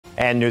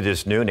And new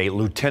this noon, a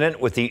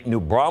lieutenant with the New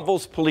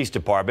Braunfels Police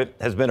Department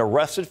has been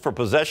arrested for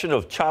possession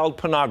of child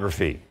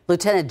pornography.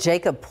 Lieutenant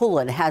Jacob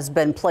Pullen has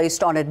been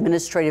placed on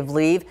administrative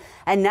leave,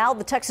 and now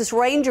the Texas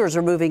Rangers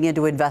are moving in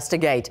to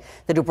investigate.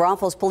 The New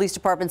Braunfels Police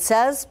Department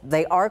says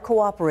they are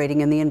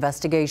cooperating in the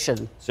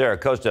investigation. Sarah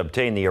Costa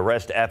obtained the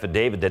arrest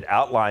affidavit that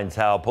outlines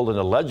how Pullen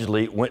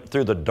allegedly went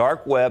through the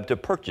dark web to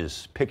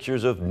purchase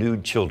pictures of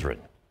nude children.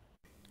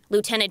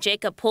 Lieutenant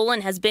Jacob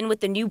Pullen has been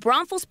with the New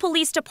Braunfels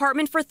Police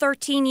Department for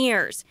 13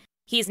 years.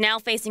 He's now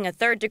facing a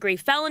third-degree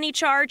felony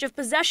charge of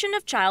possession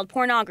of child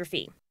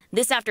pornography.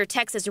 This after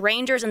Texas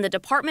Rangers and the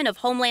Department of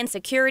Homeland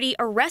Security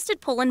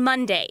arrested Pullen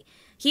Monday.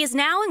 He is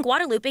now in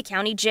Guadalupe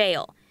County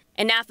Jail.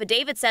 An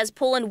affidavit says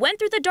Pullen went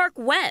through the dark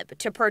web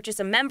to purchase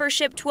a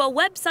membership to a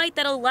website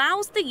that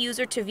allows the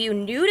user to view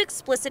nude,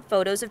 explicit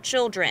photos of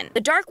children. The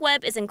dark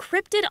web is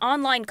encrypted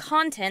online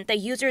content that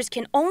users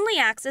can only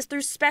access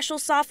through special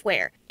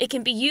software. It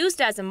can be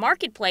used as a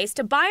marketplace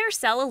to buy or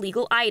sell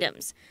illegal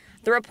items.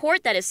 The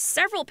report, that is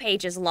several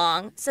pages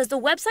long, says the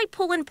website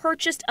Pullen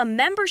purchased a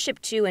membership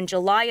to in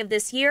July of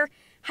this year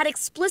had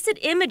explicit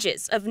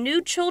images of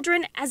nude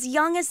children as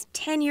young as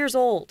 10 years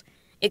old.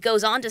 It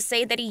goes on to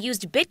say that he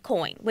used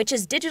Bitcoin, which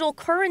is digital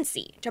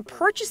currency, to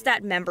purchase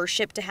that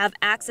membership to have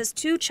access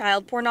to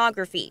child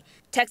pornography.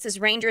 Texas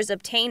Rangers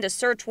obtained a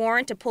search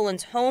warrant to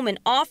Pullen's home and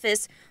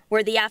office,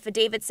 where the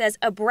affidavit says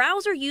a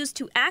browser used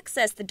to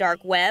access the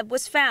dark web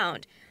was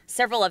found.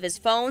 Several of his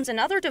phones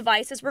and other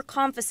devices were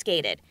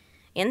confiscated.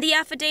 In the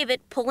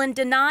affidavit, Pullen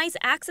denies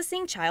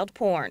accessing child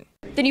porn.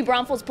 The New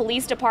Braunfels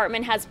Police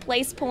Department has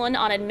placed Pullen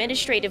on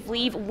administrative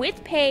leave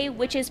with pay,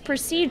 which is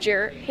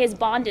procedure. His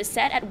bond is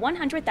set at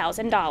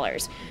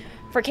 $100,000.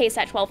 For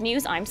KSAT 12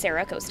 News, I'm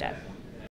Sarah Costa.